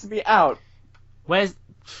kicked me out. Where's...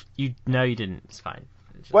 No, you didn't. It's fine.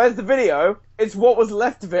 Where's the video? It's what was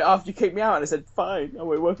left of it after you kicked me out, and I said, fine, I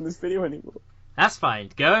won't work on this video anymore. That's fine.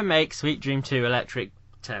 Go and make Sweet Dream 2 Electric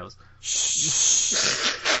Tails.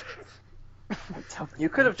 You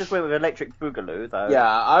could have just went with Electric Boogaloo, though. Yeah,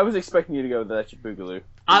 I was expecting you to go with Electric Boogaloo.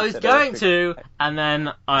 I was Instead of going Electric- to, and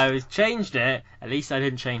then I changed it. At least I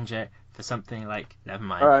didn't change it for something like... Never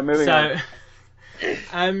mind. Alright, moving on.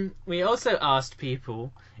 We also asked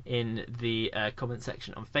people in the comment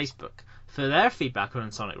section on Facebook for their feedback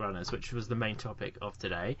on Sonic Runners, which was the main topic of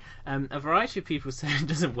today. A variety of people said it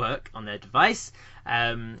doesn't work on their device.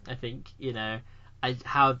 I think, you know, I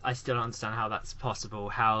still don't understand how that's possible.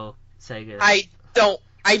 How Sega... I don't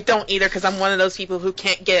either, because I'm one of those people who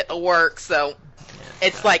can't get it to work. So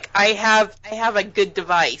it's like I have a good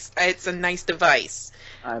device. It's a nice device.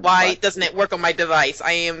 Why doesn't it work on my device?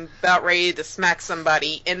 I am about ready to smack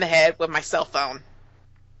somebody in the head with my cell phone.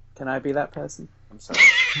 Can I be that person? I'm sorry.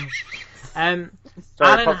 Sorry,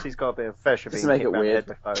 Alan- Poxy's got a bit of pressure being Just make kicked it around the weird. head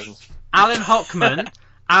with phones. Alan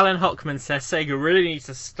Alan Hockman says Sega really needs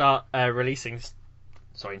to start releasing.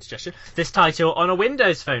 Sorry, suggestion. This title on a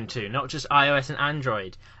Windows phone too, not just iOS and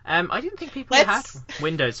Android. I didn't think people had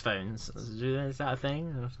Windows phones. Is that a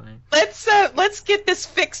thing? Let's get this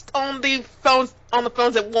fixed on the phones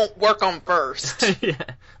that won't work on first. Yeah,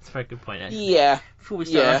 that's a very good point. Actually. Yeah. Before we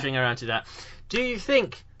start rushing around to that, do you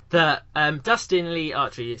think that Dustin Lee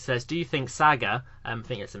Archery says, do you think Saga, I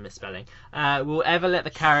think it's a misspelling, will ever let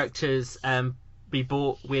the characters be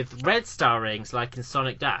bought with red star rings like in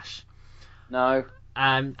Sonic Dash? No.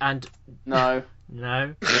 And no.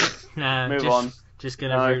 No. Move on. Just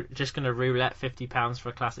gonna roulette £50 for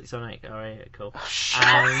a classic Sonic. Alright, cool. Shut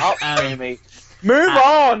up, Jamie. Move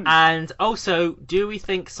on. And also, do we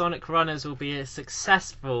think Sonic Runners will be as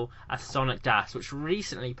successful as Sonic Dash, which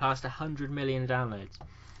recently passed 100 million downloads?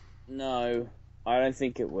 No, I don't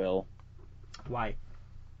think it will. Why?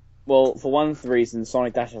 Well, for one reason,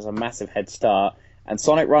 Sonic Dash has a massive head start, and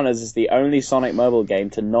Sonic Runners is the only Sonic mobile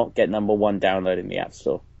game to not get #1 download in the App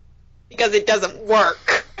Store. Because it doesn't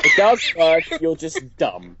work. It does work, you're just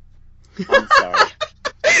dumb. I'm sorry.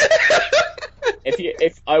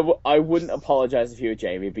 I wouldn't apologise if you were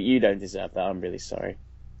Jamie, but you don't deserve that, I'm really sorry.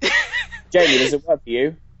 Jamie, does it work for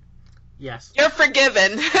you? Yes. You're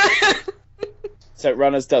forgiven. So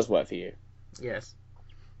Runners does work for you? Yes.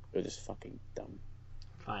 You're just fucking dumb.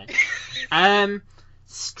 Fine.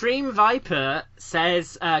 Stream Viper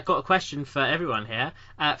says, got a question for everyone here.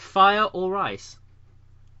 Fire or ice?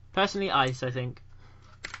 Personally, ice, I think.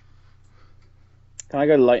 Can I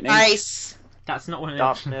go lightning? Ice. That's not one of the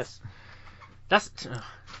Darkness. That's...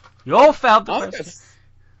 you all failed the question.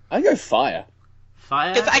 I go fire.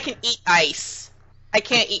 Fire? Because I can eat ice. I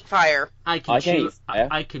can't eat fire. I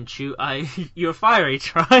can chew. You're a fire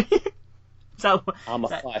eater, right? I'm a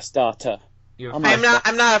fire starter. I'm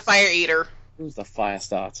not a fire eater. Who's the fire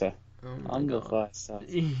starter? Oh I'm the fire starter.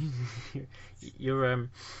 You're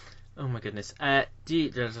oh my goodness.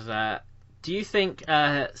 Do you think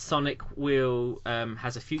Sonic will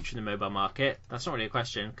has a future in the mobile market? That's not really a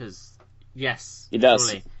question because yes, it does.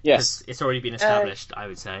 Surely, yes, it's already been established. I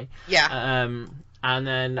would say. Yeah. And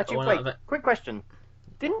then actually, quick question.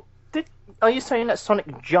 Are you saying that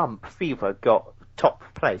Sonic Jump Fever got top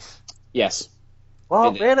place? Yes.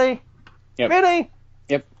 Well, really? Yep. Really?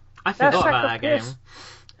 Yep. I forgot about that game.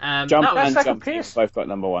 Jump and Jump Fever both got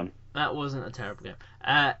 #1. That wasn't a terrible game.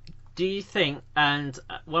 Do you think, and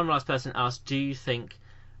one last person asked, do you think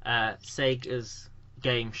Sega's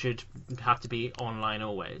game should have to be online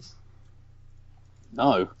always?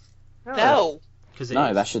 No. No.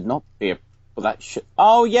 No, that should not be that should...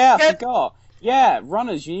 Oh, yeah, I forgot. Yeah,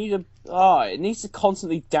 Runners, you need it needs to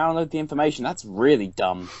constantly download the information. That's really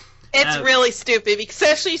dumb. It's really stupid,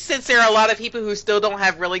 especially since there are a lot of people who still don't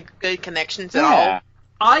have really good connections at all.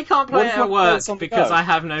 I can't play it at work because I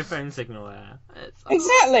have no phone signal there.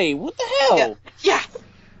 Exactly. What the hell? Yeah.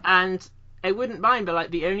 And it wouldn't mind, but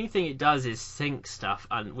like the only thing it does is sync stuff,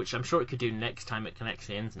 which I'm sure it could do next time it connects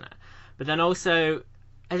to the internet. But then also,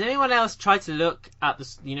 has anyone else tried to look at the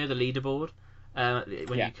leaderboard?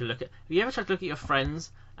 When you can look at. Have you ever tried to look at your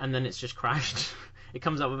friends and then it's just crashed? It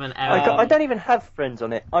comes up with an error. I don't even have friends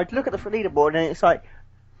on it. I'd look at the leaderboard and it's like,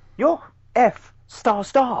 you're F***. It's like,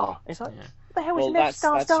 what the hell is an F***?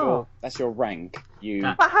 That's your rank.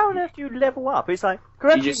 But how on earth do you level up? It's like,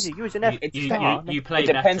 congratulations, you use an F***. You play It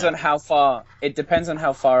depends on how far. It depends on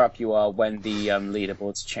how far up you are when the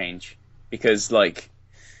leaderboards change, because like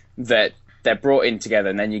they're brought in together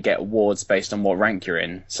and then you get awards based on what rank you're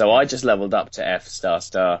in. So I just leveled up to F***,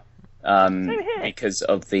 because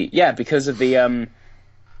of the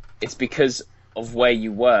it's because of where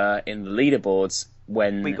you were in the leaderboards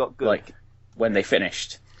when we got good. When they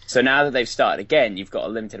finished. So now that they've started again, you've got a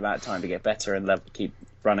limited amount of time to get better and keep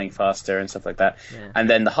running faster and stuff like that. Yeah. And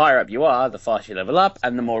then the higher up you are, the faster you level up,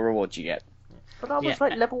 and the more rewards you get. But I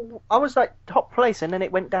was like top place, and then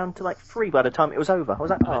it went down to like 3 by the time it was over. I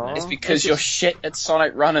was like, oh. It's because you're shit at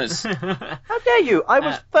Sonic Runners. How dare you? I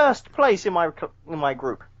was first place in my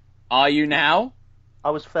group. Are you now? I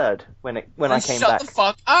was third when I came back. Shut the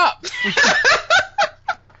fuck up!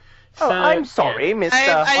 I'm sorry, Mr.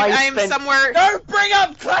 I'm somewhere... Don't bring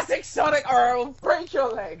up classic Sonic or I will break your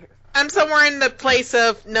leg! I'm somewhere in the place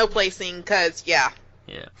of no placing, because, Yeah.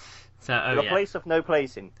 So, place of no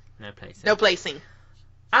placing. No placing. No placing.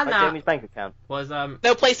 And like Jamie's bank account. Was,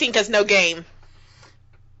 No placing, because no game.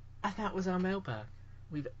 And that was our mailbag.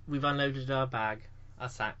 We've unloaded our bag. Our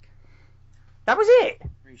sack. That was it?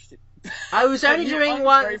 I was only doing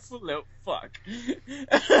one... Little fuck.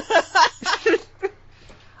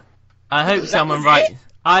 I hope someone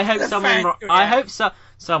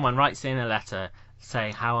someone writes in a letter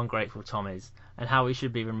saying how ungrateful Tom is, and how we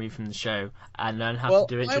should be removed from the show, and learn how to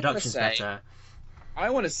do introductions better. I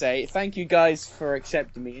want to say thank you guys for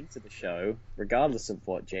accepting me into the show, regardless of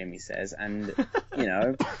what Jamie says. And, you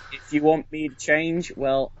know, if you want me to change,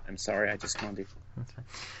 well, I'm sorry, I just can't do it.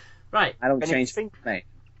 Right. I don't change for me.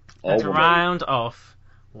 And to round off,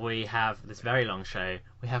 we have this very long show.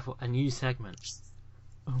 We have a new segment.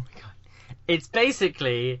 Oh my god. It's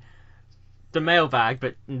basically the mailbag,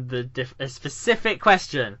 but a specific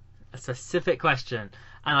question. A specific question.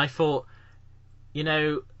 And I thought, you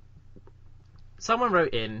know, someone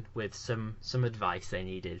wrote in with some advice they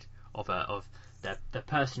needed of their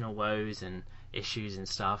personal woes and issues and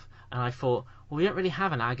stuff. And I thought, well, we don't really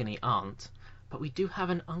have an agony aunt, but we do have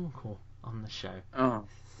an uncle on the show. Oh.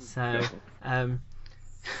 So,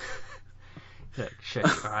 look,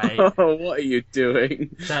 shush, right? Oh, what are you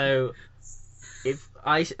doing? So,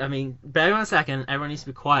 I mean, bear 1 second. Everyone needs to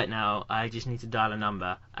be quiet now. I just need to dial a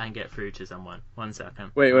number and get through to someone. 1 second.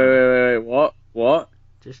 Wait. What?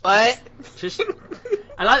 Just, What? Just.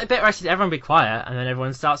 I like the bit where I said everyone be quiet and then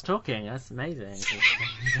everyone starts talking. That's amazing.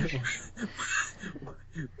 What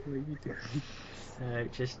are you doing? So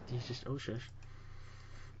you just oh shush.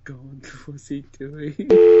 God, what's he doing?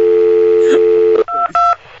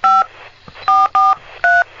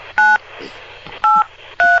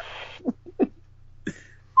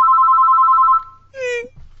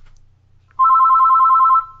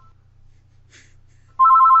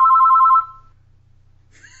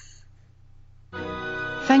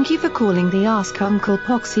 Thank you for calling the Ask Uncle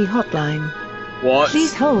Poxy hotline. What?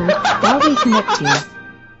 Please hold while we connect you.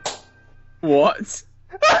 What?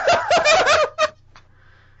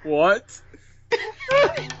 What?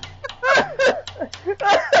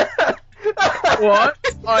 What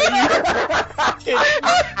are you kidding me?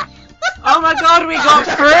 Oh my god, we got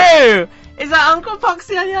through! Is that Uncle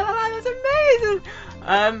Poxy on the other line? That's amazing!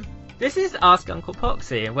 This is Ask Uncle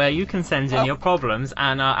Poxy, where you can send in your problems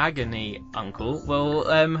and our agony uncle will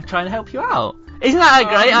try and help you out. Isn't that a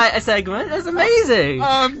great segment? That's amazing!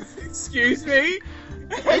 Excuse me?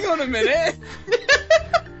 Hang on a minute.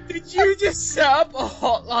 Did you just set up a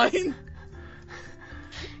hotline?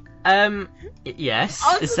 Yes.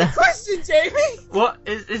 Answer the question, Jamie! What?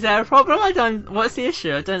 Is there a problem? What's the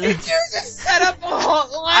issue? I don't know. Did you just set up a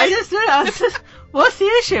hotline? I just what's the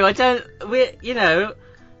issue? What's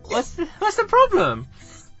the problem?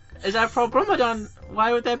 Is there a problem?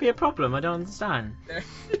 Why would there be a problem? I don't understand.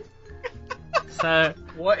 So.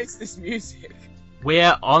 What is this music?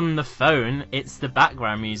 We're on the phone. It's the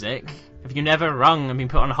background music. Have you never rung and been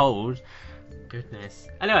put on hold? Goodness.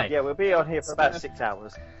 Anyway. Yeah, we'll be on here for about 6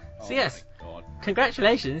 hours. So yes,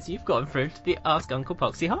 congratulations, you've gotten through to the Ask Uncle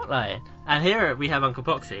Poxy hotline. And here we have Uncle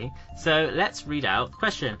Poxy. So let's read out the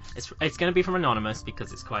question. It's going to be from Anonymous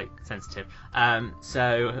because it's quite sensitive. But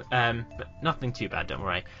nothing too bad, don't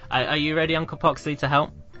worry. Are you ready, Uncle Poxy, to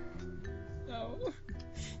help? No.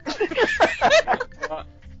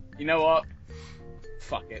 You know what?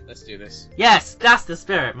 Fuck it, let's do this. Yes, that's the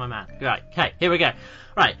spirit, my man. Right, okay, here we go.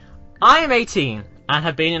 Right, I am 18 and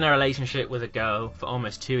have been in a relationship with a girl for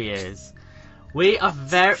almost 2 years. We are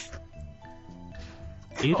very...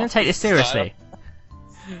 Are you going to take this seriously?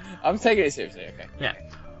 I'm taking it seriously, okay. Yeah.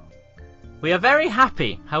 We are very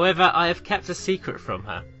happy, however, I have kept a secret from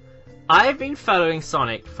her. I have been following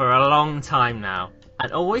Sonic for a long time now,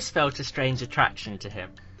 and always felt a strange attraction to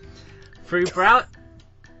him. Through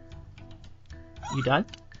You done?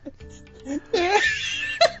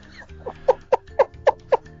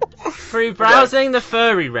 Through browsing the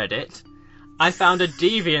furry Reddit, I found a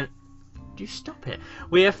deviant... Do you stop it?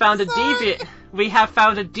 We have found a deviant... We have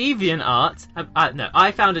found a deviant art...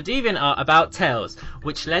 I found a deviant art about Tails,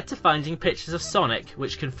 which led to finding pictures of Sonic,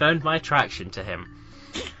 which confirmed my attraction to him.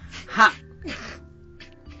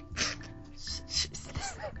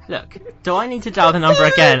 Look, do I need to dial the number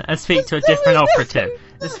again and speak to a different operative?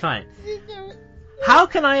 It's fine. How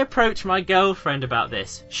can I approach my girlfriend about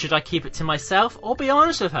this? Should I keep it to myself or be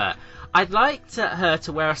honest with her? I'd like her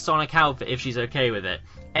to wear a Sonic outfit if she's okay with it.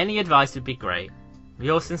 Any advice would be great.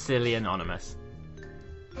 Yours sincerely, Anonymous.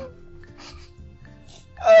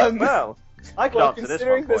 Well, I can answer this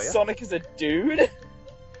one considering for that you. Sonic is a dude,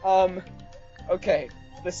 okay,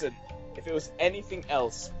 listen, if it was anything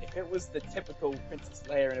else, if it was the typical Princess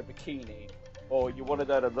Leia in a bikini, Or you wanted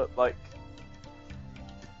her to look like...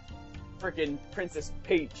 friggin' Princess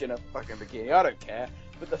Peach in a fucking bikini, I don't care,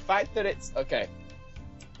 but the fact that it's, okay,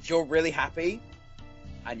 if you're really happy,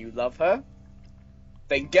 and you love her,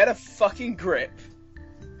 then get a fucking grip,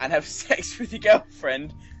 and have sex with your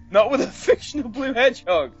girlfriend, not with a fictional blue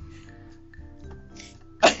hedgehog.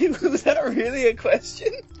 Was that really a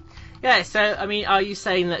question? Yeah. So I mean, are you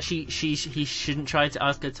saying that he shouldn't try to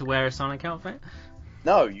ask her to wear a Sonic outfit?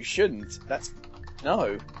 No, you shouldn't.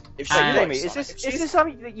 No. If she Jamie, likes is Sonic, this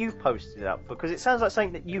something that you posted up? Because it sounds like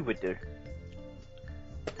something that you would do.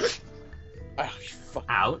 Oh, fuck.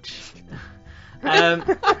 Ouch.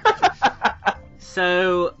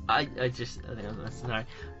 So I think that's necessary.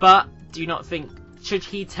 But do you not think should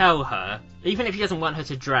he tell her, even if he doesn't want her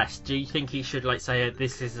to dress? Do you think he should like say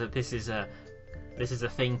this is a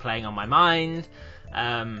thing playing on my mind,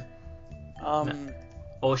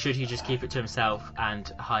 or should he just keep it to himself and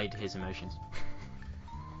hide his emotions?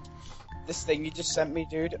 This thing you just sent me,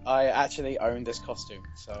 dude, I actually own this costume,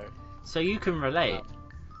 so you can relate.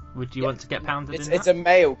 Would you want to get pounded in that? It's a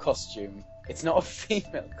male costume. It's not a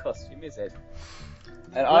female costume, is it?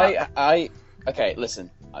 And okay,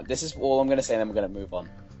 listen. This is all I'm going to say, and then we're going to move on.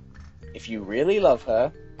 If you really love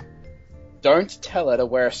her, don't tell her to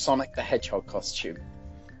wear a Sonic the Hedgehog costume.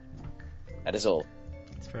 That is all.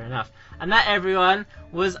 That's fair enough. And that, everyone,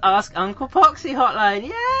 was Ask Uncle Poxy Hotline.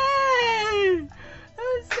 Yay! That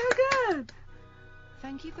was so good.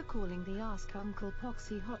 Thank you for calling the Ask Uncle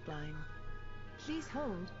Poxy hotline. Please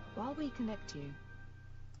hold while we connect you.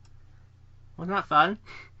 Wasn't that fun?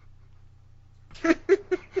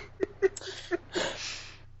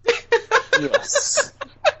 Yes.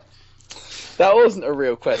 That wasn't a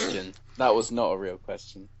real question. That was not a real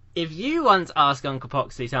question. If you want to ask Uncle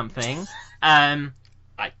Poxy something,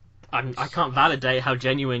 I can't validate how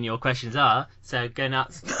genuine your questions are, so go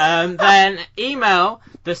nuts. Then email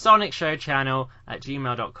the Sonic Show channel at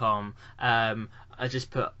gmail.com. I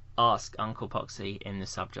just put Ask Uncle Poxy in the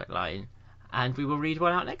subject line, and we will read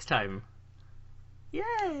one out next time.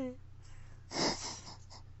 Yay!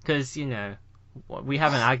 Because, you know, we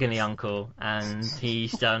have an agony uncle, and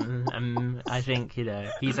he's done. I think, you know,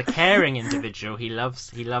 he's a caring individual. He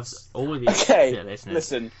loves all of you listeners.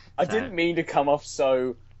 Listen, I didn't mean to come off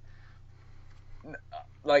so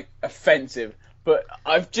like offensive, but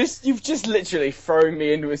you've just literally thrown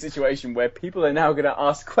me into a situation where people are now going to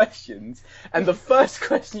ask questions, and the first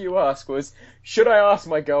question you asked was, should I ask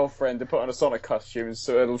my girlfriend to put on a Sonic costume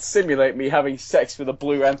so it'll simulate me having sex with a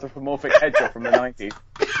blue anthropomorphic hedgehog from the 90s?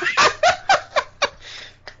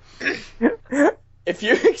 If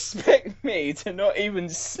you expect me to not even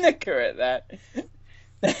snicker at that,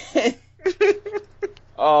 then...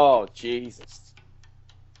 Oh, Jesus.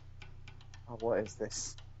 Oh, what is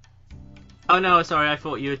this? Oh no, sorry, I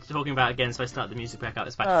thought you were talking about it again, so I started the music back up.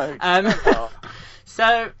 It's fine. Oh,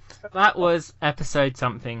 So, that was episode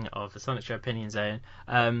something of the Sonic Show Opinion Zone.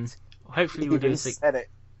 Hopefully we'll do... said it.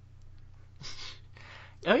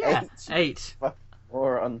 Oh yeah, 8.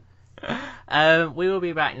 Moron. We will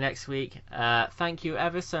be back next week. Thank you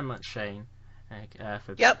ever so much, Shane,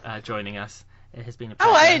 for joining us. It has been a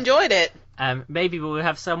pleasure. Oh, I enjoyed it. Maybe we'll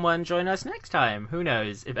have someone join us next time. Who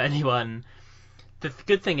knows? If anyone... The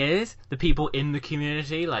good thing is, the people in the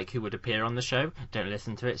community, like who would appear on the show, don't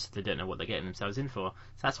listen to it, so they don't know what they're getting themselves in for.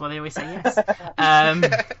 So that's why they always say yes.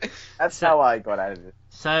 That's how I got out of it.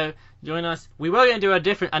 So join us. We were going to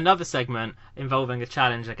do another segment involving a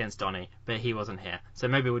challenge against Donnie, but he wasn't here. So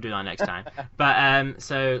maybe we'll do that next time. But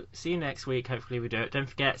so see you next week. Hopefully we do it. Don't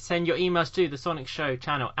forget, send your emails to the Sonic Show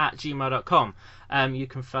channel at gmail.com. You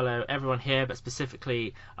can follow everyone here, but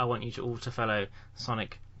specifically I want you all to follow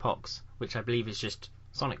Sonic Pox, which I believe is just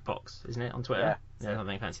Sonic Pox, isn't it, on Twitter? Yeah,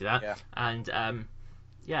 something fancy that. Yeah. And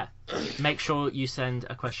make sure you send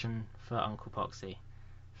a question for Uncle Poxy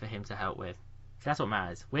for him to help with. That's what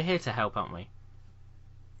matters. We're here to help, aren't we?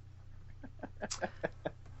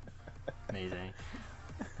 Amazing.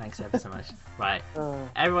 Thanks ever so much. Right.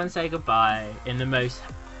 Everyone say goodbye in the most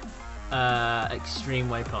extreme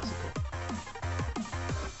way possible.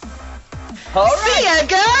 See ya,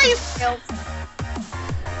 guys!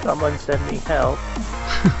 Someone send me help.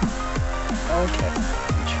 Okay.